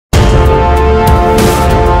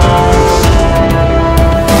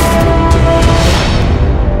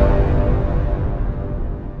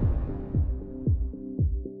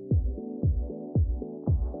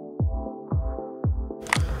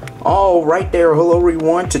Alright there, hello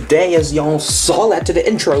everyone. Today, as y'all saw that to the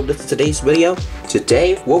intro to today's video,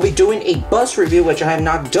 today we'll be doing a bus review, which I have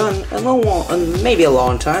not done in maybe a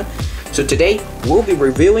long time. So today, we'll be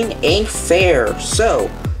reviewing Ain't Fair.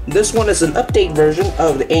 So, this one is an update version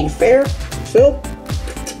of the Ain't Fair. So,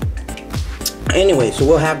 anyway, so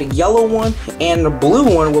we'll have the yellow one and the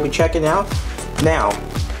blue one we'll be checking out. Now,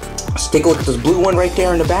 let's take a look at this blue one right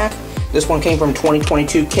there in the back. This one came from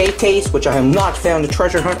 2022 K-Case, which I have not found the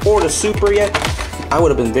treasure hunt or the super yet. I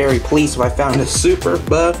would have been very pleased if I found the super,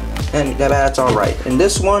 but and that's alright. And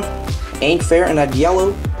this one, Ain't Fair, and that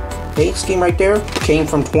yellow paint scheme right there came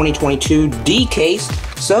from 2022 D-Case.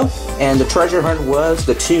 So, and the treasure hunt was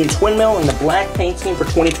the twin mill and the black paint scheme for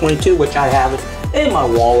 2022, which I have in my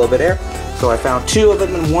wall over there. So I found two of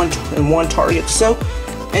them in one target. So,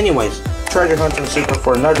 anyways, treasure hunt and super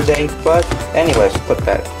for another day. But anyways, put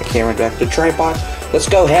the camera back to the tripod. Let's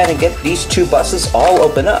go ahead and get these two buses all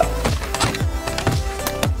open up.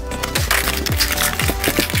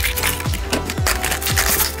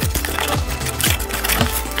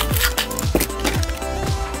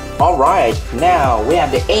 Alright, now we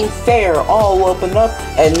have the Ain't Fair all opened up.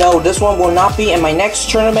 And no, this one will not be in my next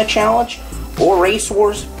tournament challenge or race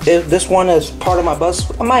wars. If this one is part of my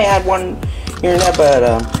bus, I might add one here and there,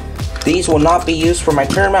 but these will not be used for my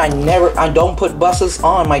tournament. I don't put buses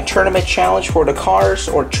on my tournament challenge for the cars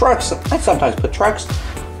or trucks. I sometimes put trucks,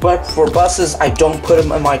 but for buses, I don't put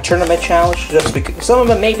them in my tournament challenge just because some of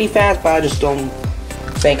them may be fast, but I just don't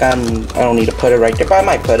think I don't need to put it right there. But I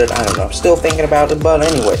might put it. I don't know. I'm still thinking about it. But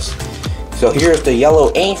anyways, so here's the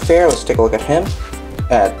yellow Ain't Fair. Let's take a look at him.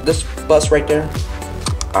 This bus right there.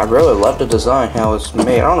 I really love the design, how it's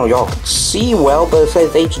made. I don't know y'all can see well, but it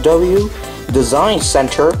says HW Design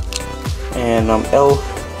Center. And El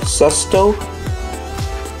Sesto,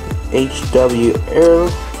 HW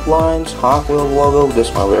Airlines, Hot Wheel logo, this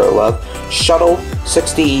one I really love, Shuttle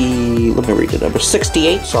 60, let me read the number,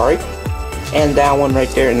 68, sorry, and that one right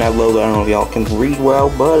there, and that logo, I don't know if y'all can read well,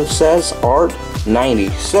 but it says ART 90,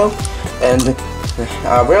 so, and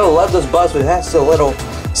I really love this bus, but it has a little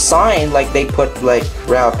sign, like they put, like,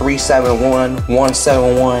 Route 371,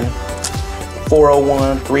 171,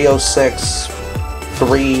 401, 306,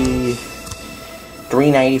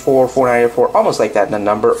 394, 494, almost like that in the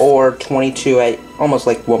number, or 22, almost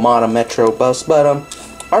like WMATA Metro bus. But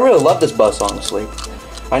I really love this bus, honestly.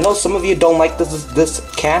 I know some of you don't like this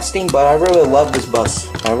casting, but I really love this bus.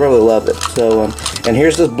 I really love it. So and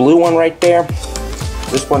here's this blue one right there.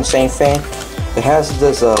 This one, same thing. It has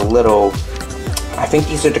this little, I think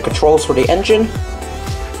these are the controls for the engine.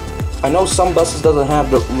 I know some buses doesn't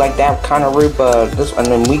have like that kind of route, but this, and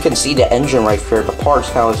then we can see the engine right there, the parts,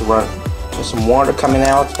 how it's run. Just some water coming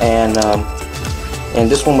out, and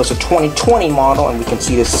this one was a 2020 model, and we can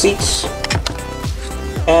see the seats,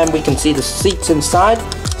 and we can see the seats inside.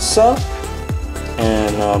 So,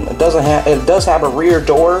 and it does have a rear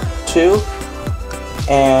door too,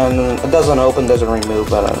 and it doesn't open, doesn't remove,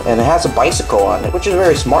 but and it has a bicycle on it, which is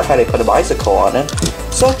very smart how they put a bicycle on it.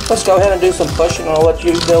 So let's go ahead and do some pushing, and I'll let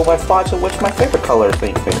you know my thoughts on which my favorite color is.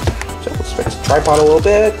 So let's fix the tripod a little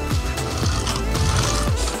bit.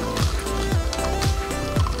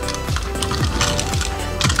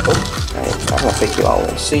 I don't think you all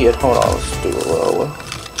will see it. Hold on, let's do a little.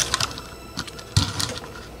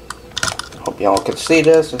 Hope y'all can see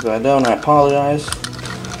this. If I don't, I apologize.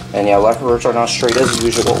 And yeah, left rears are not straight as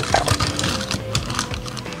usual.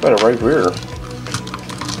 But a right rear.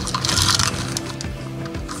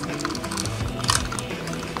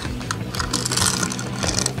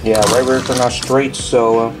 Yeah, right rears are not straight,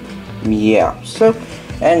 so yeah. So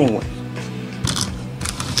anyway.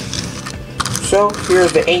 So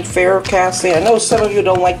here's the Ain't Fair casting. I know some of you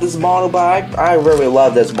don't like this model, but I really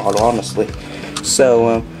love this model, honestly.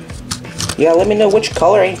 So yeah, let me know which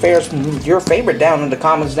color Ain't Fair is your favorite down in the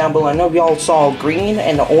comments down below. I know y'all saw green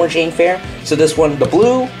and the orange Ain't Fair. So this one, the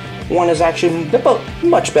blue one, is actually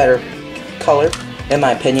much better color in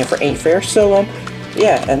my opinion for Ain't Fair. So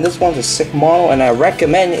yeah, and this one's a sick model, and I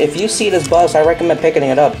recommend, if you see this bus, I recommend picking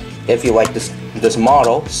it up if you like this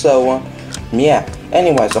model. So yeah.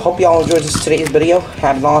 Anyways, I hope y'all enjoyed today's video.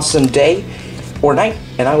 Have an awesome day or night,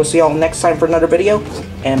 and I will see y'all next time for another video.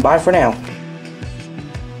 And bye for now.